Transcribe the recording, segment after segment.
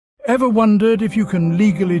Ever wondered if you can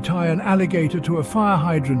legally tie an alligator to a fire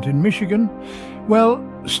hydrant in Michigan? Well,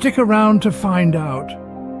 stick around to find out.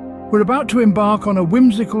 We're about to embark on a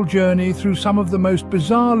whimsical journey through some of the most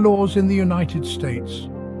bizarre laws in the United States.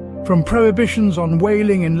 From prohibitions on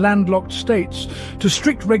whaling in landlocked states to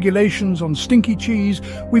strict regulations on stinky cheese,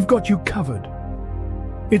 we've got you covered.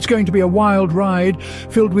 It's going to be a wild ride,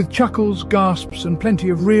 filled with chuckles, gasps, and plenty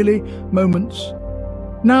of really moments.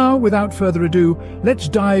 Now, without further ado, let's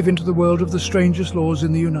dive into the world of the strangest laws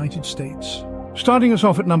in the United States. Starting us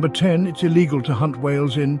off at number 10, it's illegal to hunt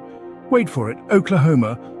whales in, wait for it,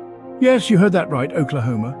 Oklahoma. Yes, you heard that right,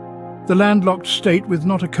 Oklahoma. The landlocked state with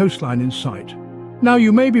not a coastline in sight. Now,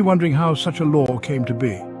 you may be wondering how such a law came to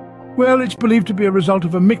be. Well, it's believed to be a result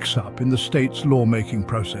of a mix-up in the state's lawmaking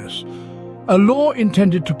process. A law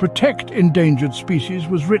intended to protect endangered species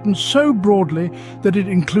was written so broadly that it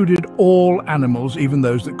included all animals, even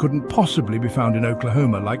those that couldn't possibly be found in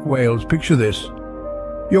Oklahoma, like whales. Picture this.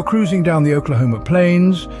 You're cruising down the Oklahoma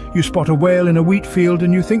plains, you spot a whale in a wheat field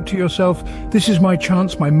and you think to yourself, this is my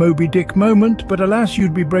chance, my Moby Dick moment, but alas,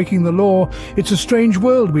 you'd be breaking the law. It's a strange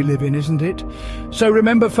world we live in, isn't it? So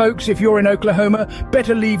remember, folks, if you're in Oklahoma,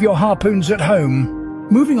 better leave your harpoons at home.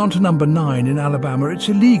 Moving on to number 9, in Alabama, it's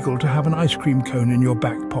illegal to have an ice cream cone in your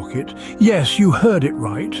back pocket. Yes, you heard it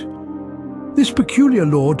right. This peculiar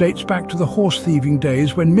law dates back to the horse thieving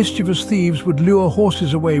days when mischievous thieves would lure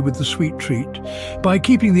horses away with the sweet treat. By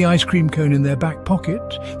keeping the ice cream cone in their back pocket,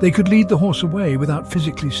 they could lead the horse away without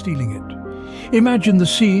physically stealing it. Imagine the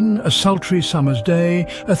scene: a sultry summer's day,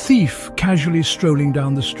 a thief casually strolling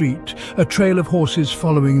down the street, a trail of horses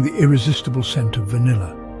following the irresistible scent of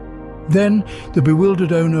vanilla. Then the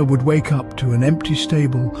bewildered owner would wake up to an empty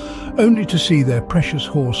stable, only to see their precious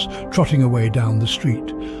horse trotting away down the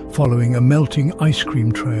street, following a melting ice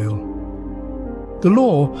cream trail. The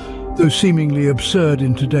law, though seemingly absurd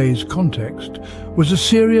in today's context, was a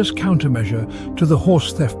serious countermeasure to the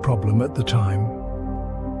horse theft problem at the time.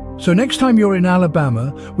 So next time you're in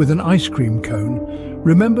Alabama with an ice cream cone,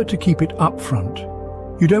 remember to keep it up front.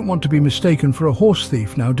 You don't want to be mistaken for a horse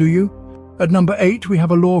thief now, do you? At number 8, we have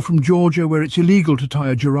a law from Georgia where it's illegal to tie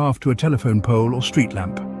a giraffe to a telephone pole or street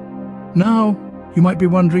lamp. Now, you might be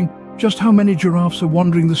wondering just how many giraffes are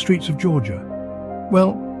wandering the streets of Georgia.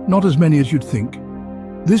 Well, not as many as you'd think.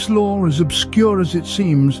 This law, as obscure as it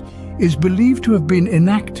seems, is believed to have been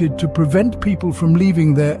enacted to prevent people from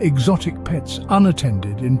leaving their exotic pets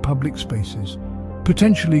unattended in public spaces,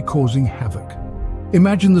 potentially causing havoc.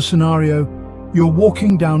 Imagine the scenario: you're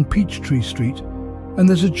walking down Peachtree Street and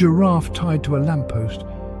there's a giraffe tied to a lamppost,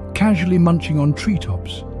 casually munching on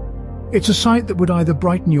treetops. It's a sight that would either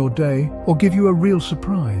brighten your day or give you a real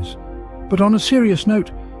surprise. But on a serious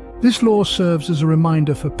note, this law serves as a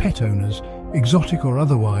reminder for pet owners, exotic or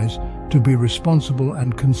otherwise, to be responsible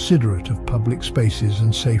and considerate of public spaces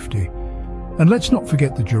and safety. And let's not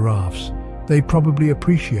forget the giraffes. They probably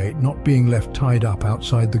appreciate not being left tied up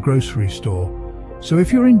outside the grocery store. So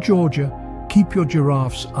if you're in Georgia, keep your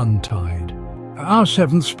giraffes untied. Our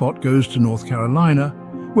 7th spot goes to North Carolina,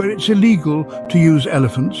 where it's illegal to use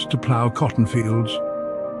elephants to plough cotton fields.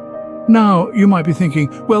 Now, you might be thinking,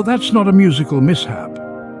 well, that's not a musical mishap.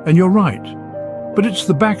 And you're right. But it's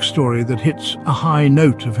the backstory that hits a high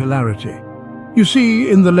note of hilarity. You see,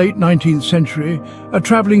 in the late 19th century, a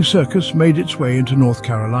travelling circus made its way into North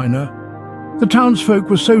Carolina. The townsfolk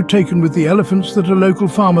were so taken with the elephants that a local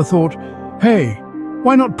farmer thought, hey,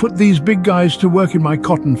 why not put these big guys to work in my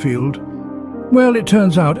cotton field? Well, it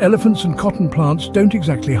turns out elephants and cotton plants don't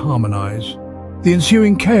exactly harmonize. The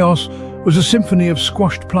ensuing chaos was a symphony of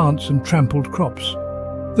squashed plants and trampled crops.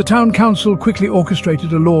 The town council quickly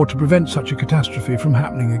orchestrated a law to prevent such a catastrophe from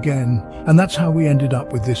happening again, and that's how we ended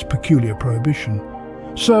up with this peculiar prohibition.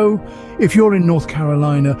 So, if you're in North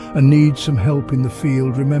Carolina and need some help in the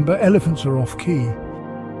field, remember, elephants are off-key.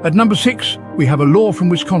 At number 6, we have a law from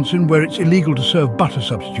Wisconsin where it's illegal to serve butter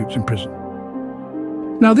substitutes in prison.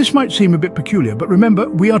 Now, this might seem a bit peculiar, but remember,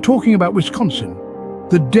 we are talking about Wisconsin,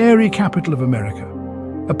 the dairy capital of America,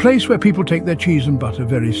 a place where people take their cheese and butter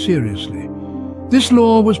very seriously. This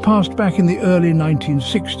law was passed back in the early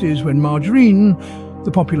 1960s when margarine,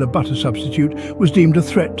 the popular butter substitute, was deemed a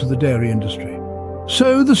threat to the dairy industry.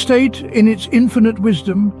 So the state, in its infinite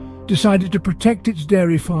wisdom, decided to protect its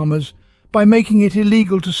dairy farmers by making it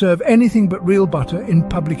illegal to serve anything but real butter in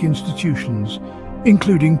public institutions,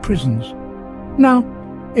 including prisons. Now,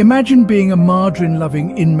 imagine being a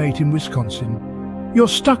margarine-loving inmate in Wisconsin. You're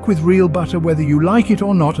stuck with real butter whether you like it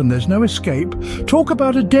or not, and there's no escape. Talk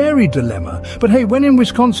about a dairy dilemma. But hey, when in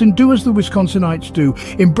Wisconsin, do as the Wisconsinites do.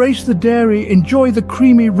 Embrace the dairy, enjoy the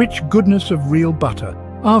creamy, rich goodness of real butter.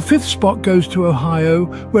 Our fifth spot goes to Ohio,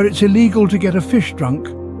 where it's illegal to get a fish drunk.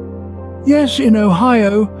 Yes, in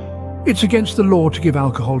Ohio, it's against the law to give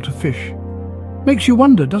alcohol to fish. Makes you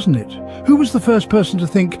wonder, doesn't it? Who was the first person to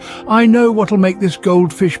think, I know what'll make this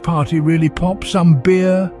goldfish party really pop, some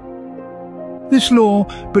beer? This law,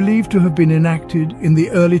 believed to have been enacted in the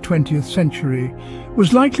early 20th century,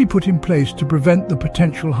 was likely put in place to prevent the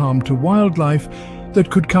potential harm to wildlife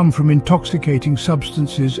that could come from intoxicating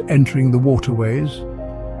substances entering the waterways.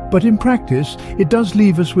 But in practice, it does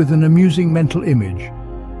leave us with an amusing mental image.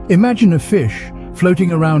 Imagine a fish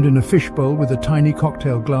floating around in a fishbowl with a tiny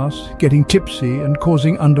cocktail glass, getting tipsy and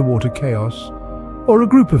causing underwater chaos. Or a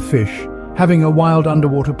group of fish having a wild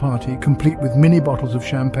underwater party complete with mini bottles of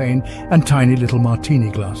champagne and tiny little martini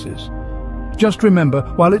glasses. Just remember,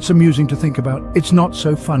 while it's amusing to think about, it's not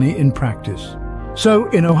so funny in practice. So,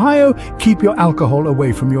 in Ohio, keep your alcohol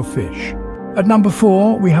away from your fish. At number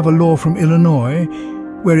 4, we have a law from Illinois,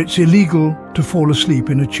 where it's illegal to fall asleep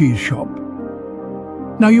in a cheese shop.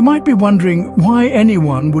 Now you might be wondering why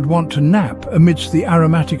anyone would want to nap amidst the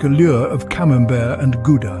aromatic allure of camembert and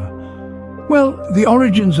Gouda. Well, the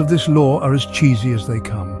origins of this law are as cheesy as they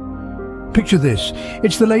come. Picture this,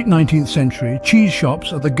 it's the late 19th century, cheese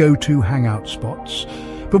shops are the go-to hangout spots.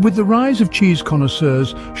 But with the rise of cheese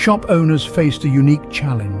connoisseurs, shop owners faced a unique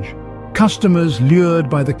challenge. Customers, lured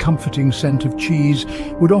by the comforting scent of cheese,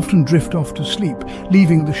 would often drift off to sleep,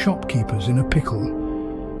 leaving the shopkeepers in a pickle.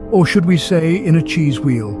 Or should we say, in a cheese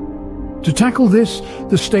wheel. To tackle this,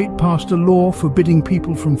 the state passed a law forbidding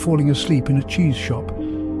people from falling asleep in a cheese shop.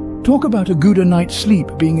 Talk about a Gouda night's sleep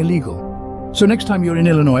being illegal. So next time you're in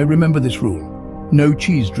Illinois, remember this rule. No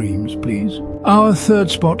cheese dreams, please. Our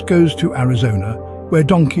third spot goes to Arizona, where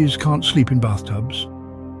donkeys can't sleep in bathtubs.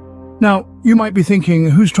 Now, you might be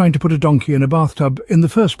thinking, who's trying to put a donkey in a bathtub in the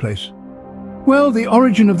first place? Well, the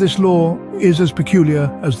origin of this law is as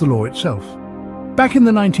peculiar as the law itself. Back in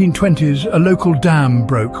the 1920s, a local dam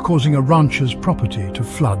broke, causing a rancher's property to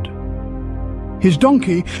flood. His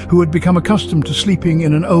donkey, who had become accustomed to sleeping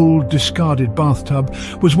in an old, discarded bathtub,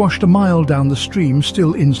 was washed a mile down the stream,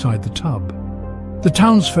 still inside the tub. The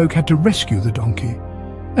townsfolk had to rescue the donkey,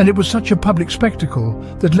 and it was such a public spectacle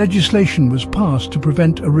that legislation was passed to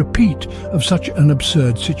prevent a repeat of such an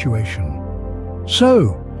absurd situation.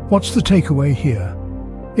 So, what's the takeaway here?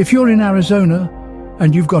 If you're in Arizona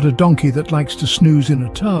and you've got a donkey that likes to snooze in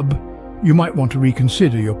a tub, you might want to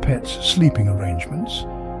reconsider your pet's sleeping arrangements.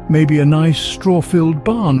 Maybe a nice straw-filled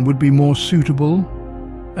barn would be more suitable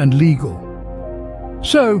and legal.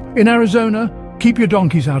 So, in Arizona, keep your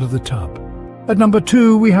donkeys out of the tub. At number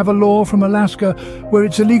 2, we have a law from Alaska where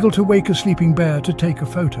it's illegal to wake a sleeping bear to take a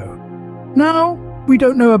photo. Now, we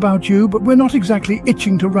don't know about you, but we're not exactly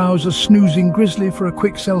itching to rouse a snoozing grizzly for a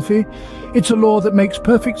quick selfie. It's a law that makes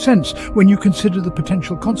perfect sense when you consider the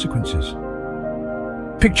potential consequences.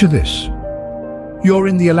 Picture this. You're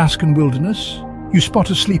in the Alaskan wilderness, you spot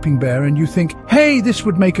a sleeping bear and you think, hey, this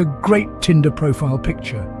would make a great Tinder profile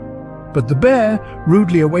picture. But the bear,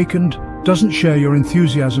 rudely awakened, doesn't share your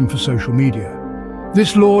enthusiasm for social media.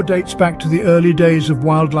 This law dates back to the early days of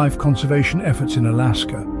wildlife conservation efforts in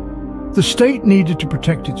Alaska. The state needed to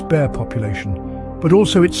protect its bear population, but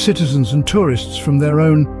also its citizens and tourists from their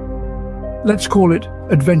own, let's call it,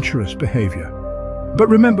 adventurous behavior. But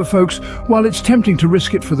remember, folks, while it's tempting to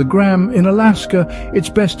risk it for the gram, in Alaska, it's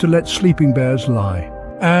best to let sleeping bears lie.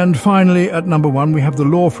 And finally, at number 1, we have the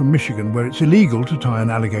law from Michigan where it's illegal to tie an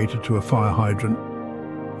alligator to a fire hydrant.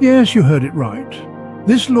 Yes, you heard it right.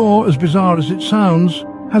 This law, as bizarre as it sounds,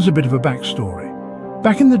 has a bit of a backstory.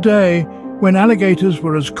 Back in the day, when alligators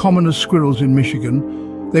were as common as squirrels in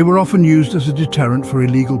Michigan, they were often used as a deterrent for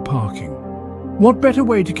illegal parking. What better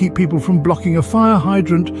way to keep people from blocking a fire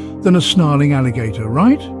hydrant than a snarling alligator,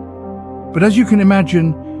 right? But as you can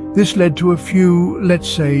imagine, this led to a few, let's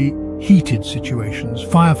say, heated situations.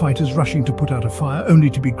 Firefighters rushing to put out a fire only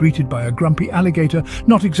to be greeted by a grumpy alligator,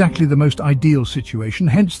 not exactly the most ideal situation,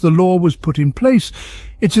 hence the law was put in place.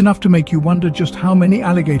 It's enough to make you wonder just how many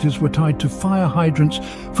alligators were tied to fire hydrants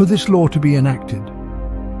for this law to be enacted.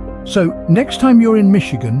 So, next time you're in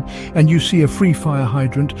Michigan and you see a free fire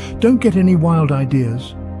hydrant, don't get any wild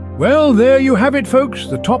ideas. Well, there you have it, folks,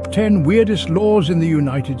 the top 10 weirdest laws in the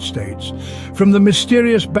United States. From the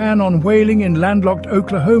mysterious ban on whaling in landlocked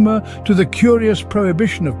Oklahoma to the curious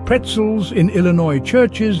prohibition of pretzels in Illinois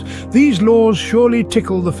churches, these laws surely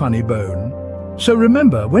tickle the funny bone. So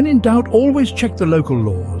remember, when in doubt, always check the local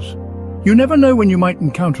laws. You never know when you might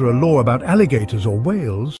encounter a law about alligators or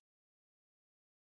whales.